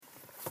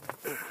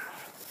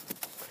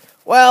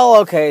Well,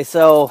 okay,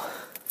 so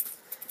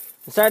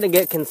I'm starting to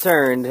get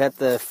concerned at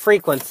the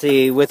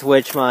frequency with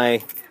which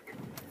my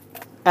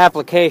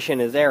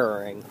application is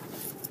erroring.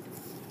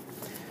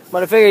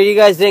 But I figured you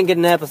guys didn't get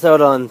an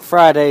episode on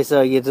Friday,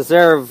 so you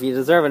deserve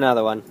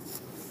another one.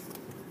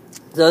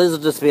 So this will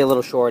just be a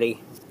little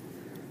shorty.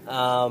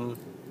 I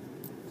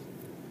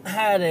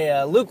had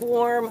a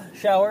lukewarm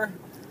shower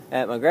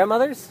at my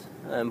grandmother's.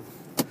 I'm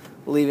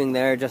leaving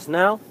there just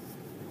now.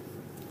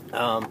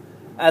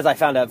 As I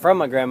found out from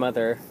my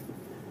grandmother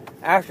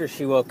after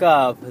she woke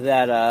up,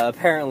 that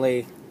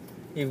apparently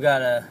you've got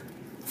to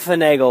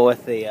finagle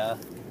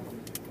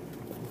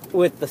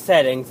with the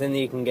settings, and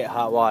you can get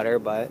hot water.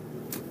 But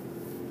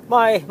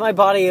my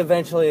body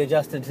eventually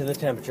adjusted to the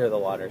temperature of the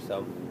water,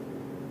 so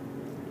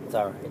it's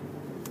all right.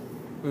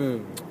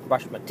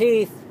 Brushed my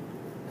teeth,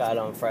 got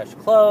on fresh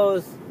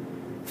clothes,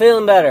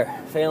 feeling better.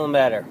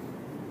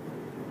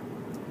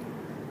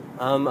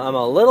 I'm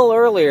a little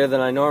earlier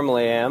than I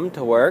normally am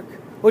to work,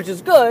 which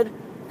is good,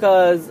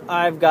 because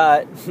I've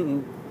got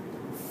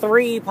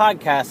 3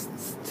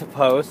 podcasts to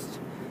post.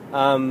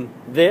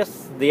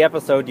 The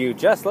episode you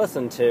just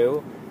listened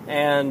to,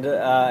 and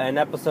an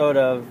episode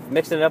of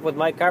Mixing It Up with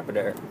Mike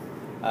Carpenter.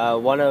 I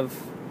love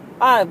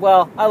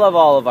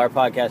all of our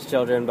podcast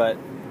children, but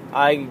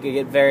I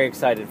get very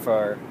excited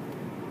for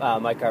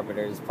Mike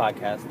Carpenter's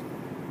podcast.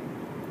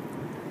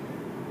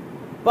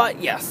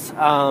 But yes,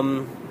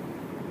 I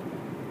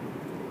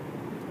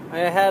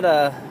had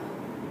a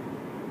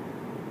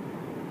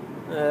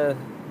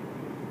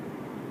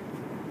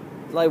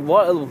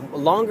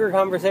longer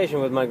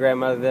conversation with my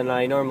grandmother than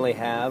I normally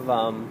have.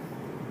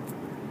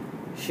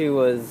 She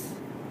was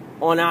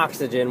on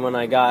oxygen when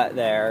I got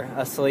there,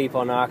 asleep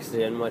on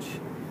oxygen, which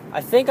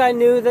I think I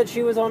knew that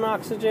she was on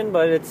oxygen,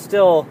 but it's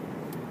still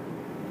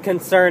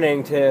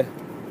concerning to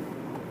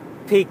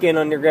peek in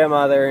on your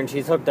grandmother and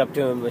she's hooked up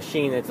to a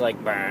machine that's like,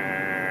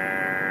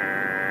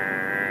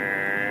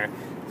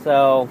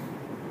 so,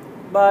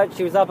 but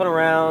she was up and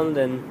around,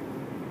 and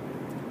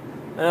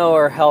I know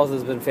her health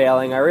has been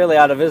failing. I really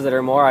ought to visit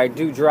her more. I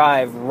do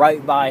drive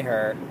right by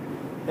her.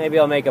 Maybe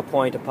I'll make a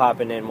point of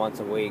popping in once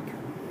a week.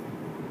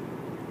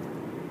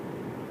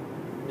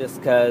 Just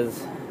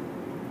because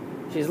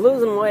she's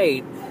losing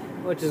weight,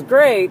 which is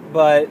great,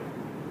 but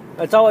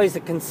it's always a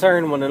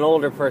concern when an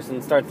older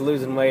person starts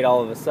losing weight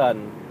all of a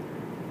sudden.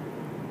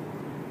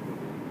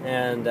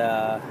 And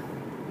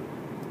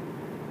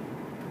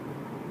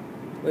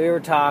we were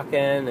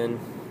talking, and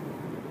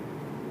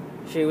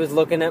she was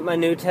looking at my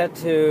new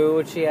tattoo,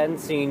 which she hadn't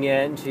seen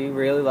yet, and she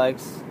really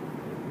likes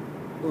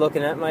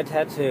looking at my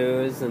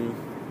tattoos, and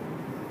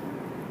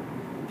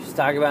she's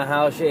talking about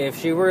how if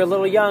she were a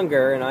little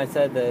younger, and I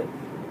said that,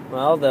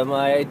 well,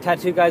 my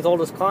tattoo guy's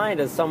oldest client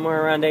is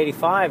somewhere around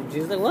 85. And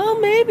she's like, well,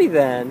 maybe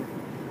then.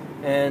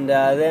 And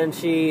then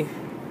she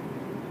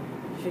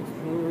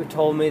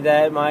told me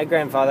that my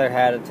grandfather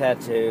had a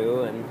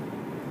tattoo, and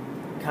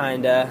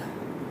kind of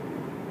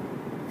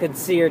could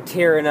see her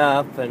tearing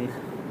up, and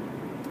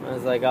I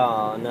was like,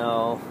 oh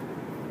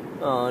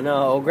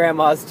no,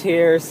 grandma's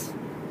tears,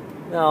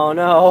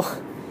 no.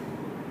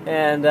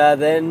 And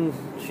then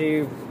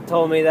she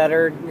told me that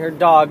her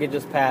dog had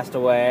just passed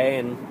away,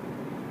 and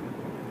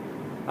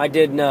I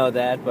did know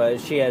that, but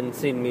she hadn't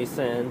seen me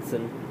since,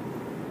 and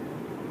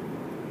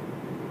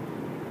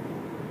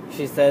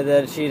she said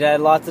that she'd had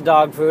lots of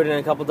dog food and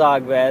a couple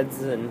dog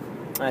beds, and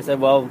I said,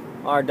 well,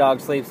 our dog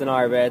sleeps in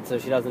our bed, so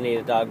she doesn't need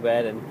a dog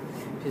bed. And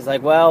she's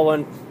like, well,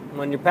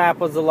 when your pap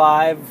was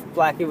alive,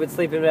 Blackie would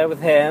sleep in bed with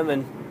him,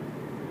 and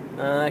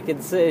I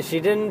could see,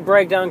 she didn't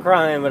break down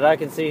crying, but I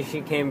could see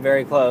she came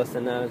very close,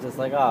 and I was just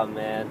like, oh,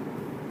 man.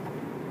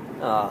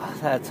 Oh,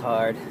 that's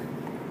hard.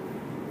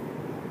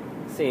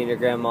 Seeing your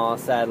grandma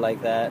sad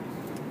like that.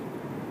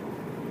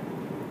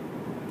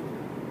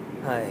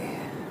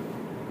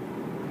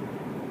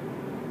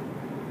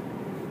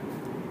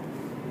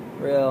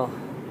 Real.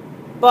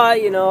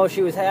 But,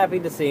 she was happy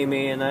to see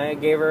me, and I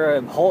gave her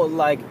a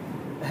whole,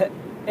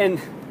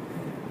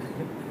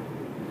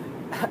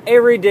 a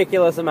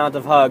ridiculous amount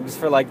of hugs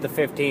for, the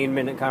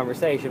 15-minute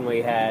conversation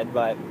we had,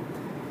 but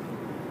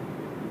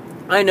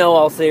I know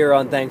I'll see her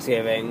on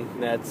Thanksgiving.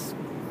 That's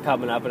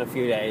coming up in a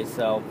few days,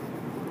 so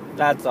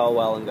that's all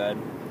well and good.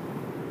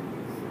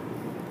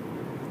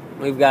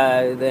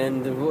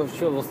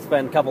 She'll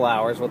spend a couple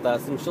hours with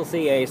us, and she'll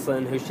see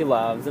Aislinn, who she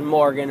loves, and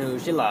Morgan, who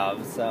she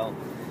loves, so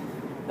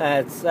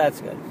that's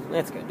good.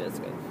 That's good.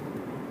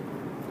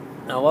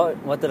 Now,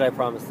 what did I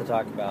promise to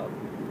talk about?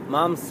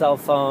 Mom's cell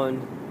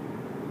phone.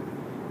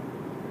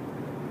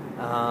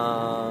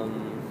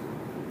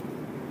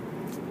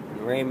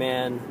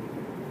 Rayman.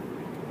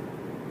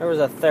 There was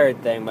a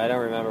third thing, but I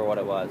don't remember what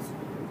it was.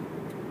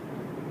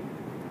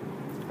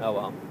 Oh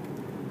well.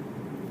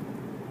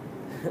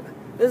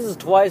 This is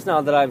twice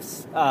now that I've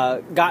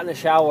gotten a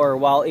shower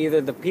while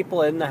either the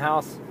people in the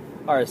house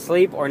are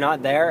asleep or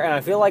not there, and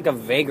I feel like a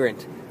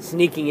vagrant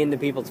sneaking into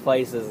people's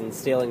places and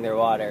stealing their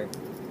water.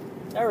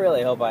 I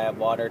really hope I have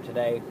water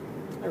today.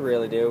 I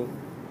really do.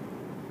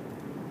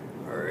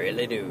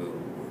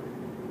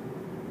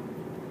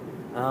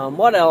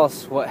 What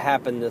else? What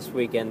happened this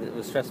weekend that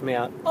was stressing me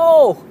out?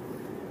 Oh,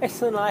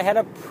 Aisling and I had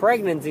a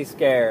pregnancy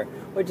scare,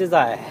 which is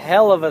a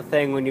hell of a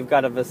thing when you've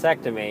got a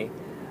vasectomy.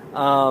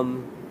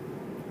 Don't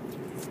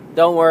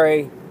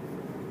worry.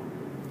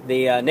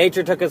 The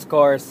nature took its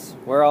course.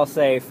 We're all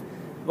safe.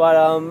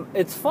 But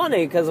it's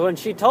funny because when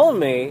she told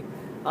me,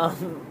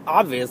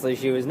 obviously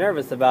she was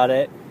nervous about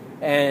it,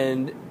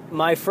 and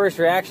my first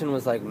reaction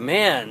was like,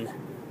 man,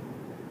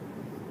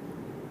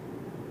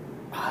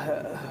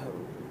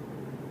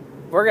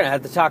 we're gonna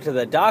have to talk to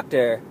the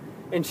doctor.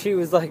 And she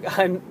was like,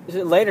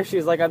 later she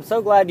was like, I'm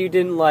so glad you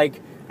didn't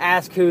like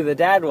ask who the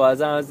dad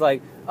was. And I was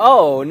like,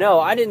 oh no,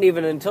 I didn't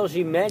even, until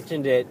she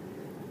mentioned it,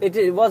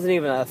 it wasn't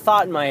even a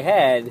thought in my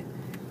head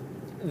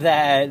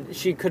that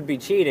she could be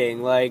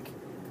cheating. Like,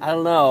 I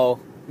don't know,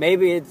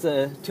 maybe it's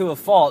to a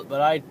fault, but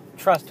I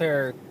trust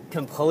her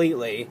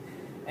completely.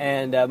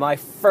 And my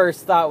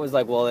first thought was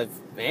like, well, if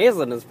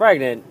Aisling is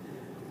pregnant,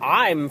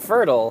 I'm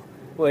fertile,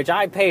 which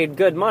I paid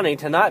good money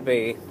to not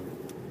be.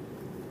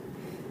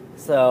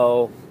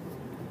 So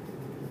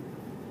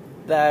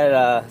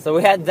so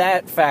we had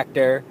that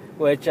factor,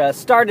 which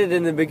started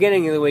in the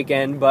beginning of the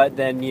weekend, but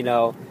then,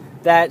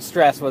 that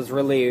stress was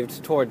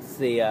relieved towards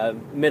the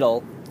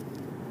middle.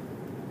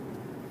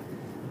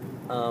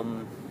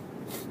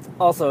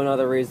 Also,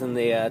 another reason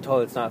the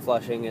toilet's not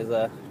flushing is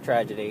a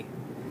tragedy.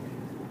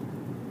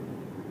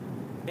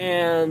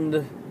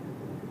 And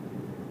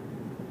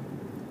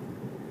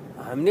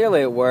I'm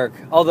nearly at work,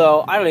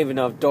 although I don't even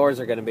know if doors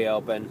are going to be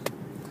open.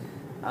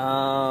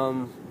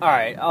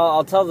 Alright,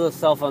 I'll tell the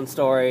cell phone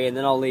story, and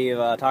then I'll leave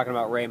talking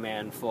about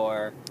Rayman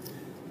for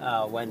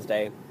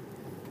Wednesday.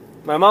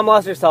 My mom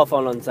lost her cell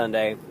phone on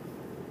Sunday,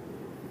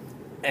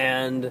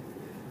 and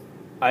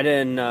I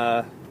didn't,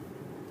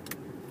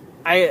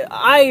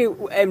 I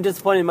am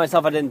disappointed in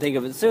myself I didn't think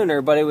of it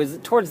sooner, but it was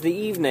towards the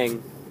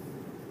evening,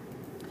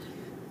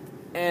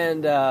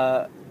 and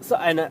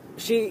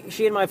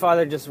she and my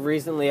father just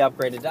recently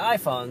upgraded to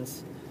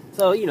iPhones,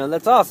 so,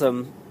 that's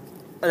awesome.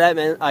 That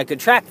meant I could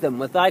track them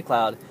with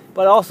iCloud,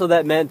 but also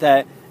that meant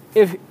that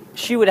if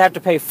she would have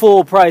to pay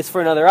full price for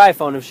another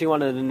iPhone if she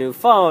wanted a new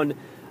phone,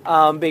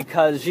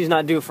 because she's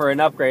not due for an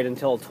upgrade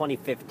until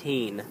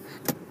 2015.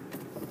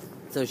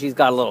 So she's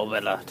got a little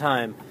bit of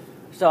time.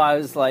 So I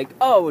was like,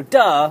 oh,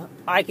 duh,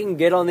 I can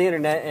get on the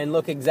internet and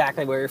look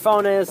exactly where your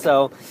phone is.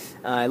 So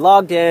I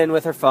logged in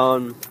with her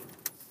phone,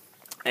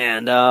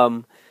 and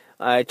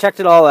I checked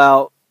it all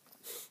out,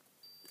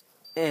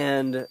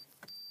 and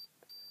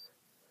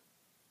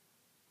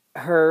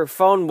her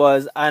phone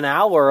was an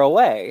hour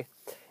away.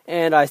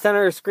 And I sent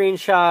her a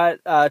screenshot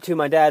to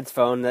my dad's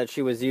phone that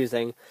she was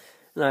using.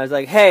 And I was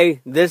like, hey,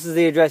 this is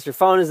the address your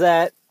phone is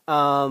at.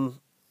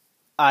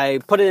 I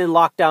put it in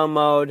lockdown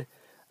mode.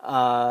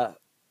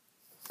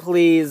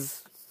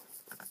 Please,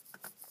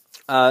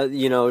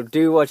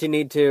 do what you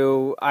need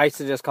to. I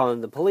suggest calling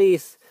the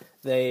police.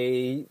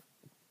 They've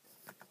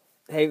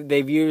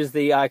used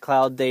the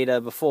iCloud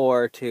data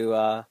before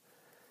to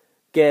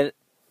get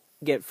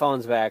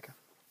phones back.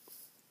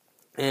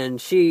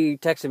 And she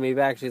texted me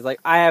back. She's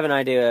like, I have an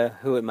idea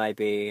who it might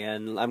be,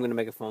 and I'm going to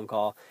make a phone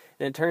call.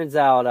 And it turns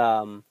out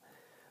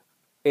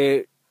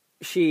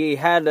she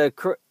had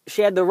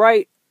the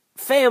right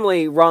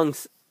family, wrong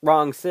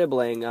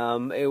sibling.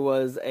 It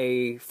was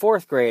a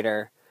fourth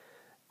grader,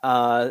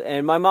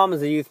 and my mom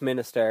is a youth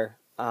minister.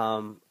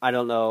 I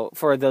don't know,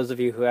 for those of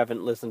you who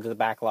haven't listened to the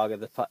backlog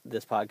of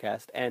this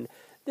podcast, and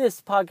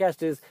this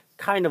podcast is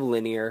kind of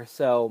linear,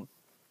 so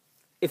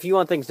if you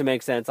want things to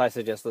make sense, I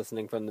suggest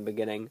listening from the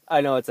beginning.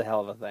 I know it's a hell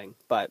of a thing,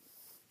 but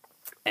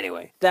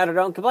anyway, dad or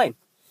don't complain.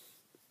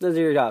 Those are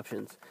your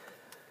options.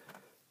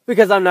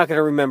 Because I'm not going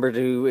to remember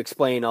to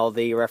explain all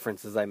the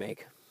references I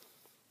make.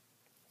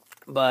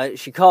 But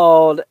she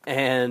called,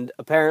 and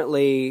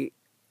apparently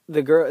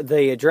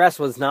the address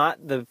was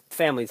not the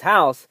family's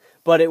house,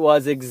 but it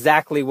was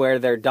exactly where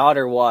their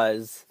daughter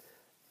was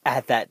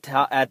at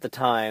the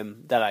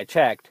time that I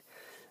checked.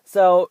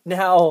 So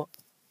now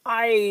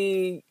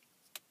I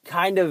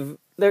kind of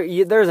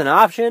there's an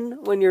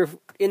option when you're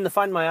in the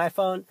Find My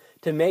iPhone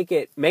to make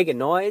a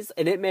noise,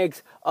 and it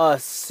makes a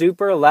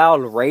super loud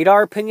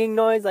radar pinging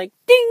noise, like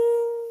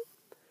ding,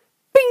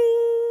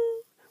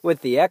 bing,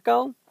 with the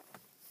echo.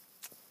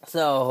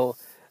 So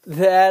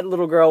that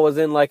little girl was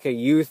in like a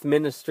youth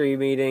ministry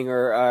meeting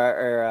or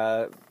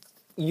a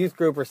youth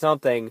group or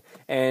something,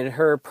 and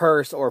her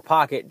purse or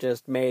pocket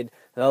just made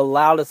the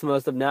loudest,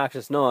 most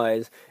obnoxious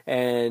noise.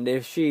 And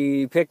if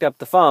she picked up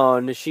the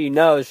phone, she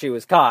knows she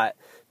was caught.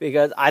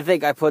 Because I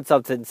think I put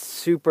something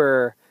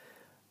super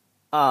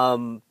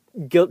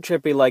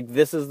guilt-trippy, like,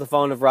 this is the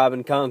phone of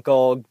Robin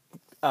Kunkel,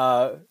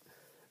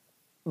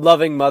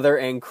 loving mother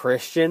and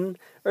Christian,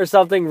 or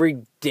something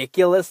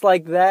ridiculous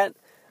like that.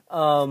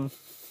 Because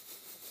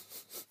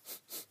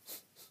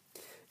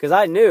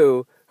I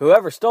knew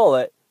whoever stole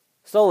it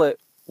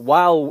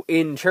while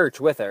in church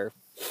with her.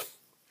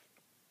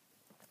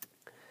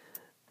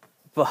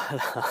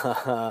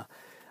 But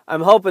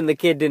I'm hoping the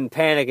kid didn't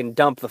panic and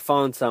dump the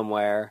phone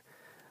somewhere.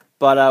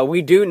 But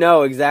we do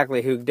know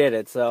exactly who did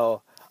it,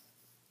 so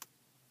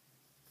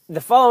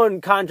the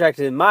phone contract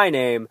is in my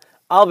name.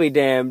 I'll be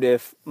damned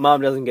if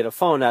Mom doesn't get a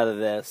phone out of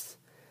this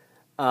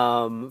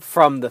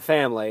from the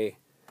family.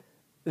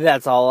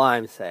 That's all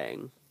I'm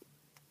saying.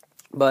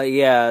 But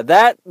yeah,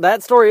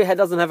 that story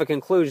doesn't have a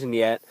conclusion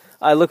yet.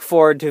 I look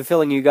forward to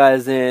filling you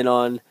guys in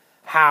on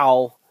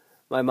how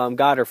my mom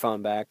got her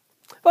phone back.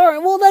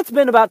 Alright, well, that's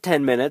been about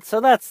 10 minutes,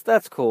 so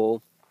that's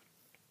cool.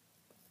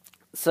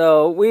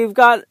 So, we've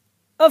got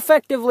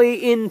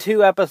effectively in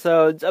 2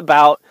 episodes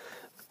about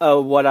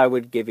what I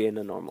would give you in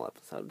a normal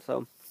episode.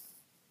 So,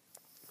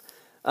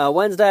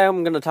 Wednesday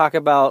I'm going to talk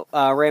about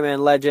Rayman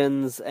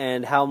Legends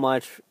and how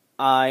much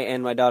I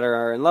and my daughter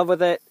are in love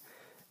with it.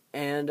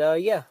 And,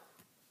 yeah.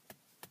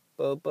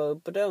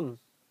 Ba-dum.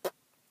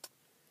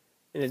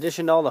 In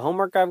addition to all the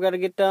homework I've got to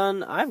get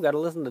done, I've got to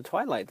listen to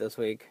Twilight this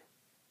week.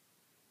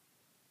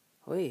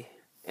 Wait,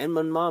 and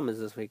my mom is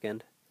this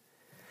weekend.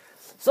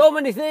 So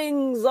many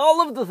things,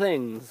 all of the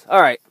things.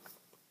 Alright.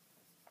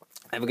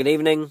 Have a good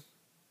evening.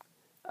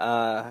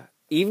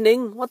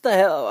 Evening? What the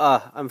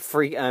hell? I'm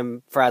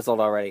frazzled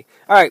already.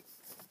 Alright.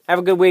 Have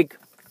a good week.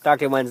 Talk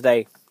to you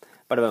Wednesday.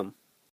 Bada boom.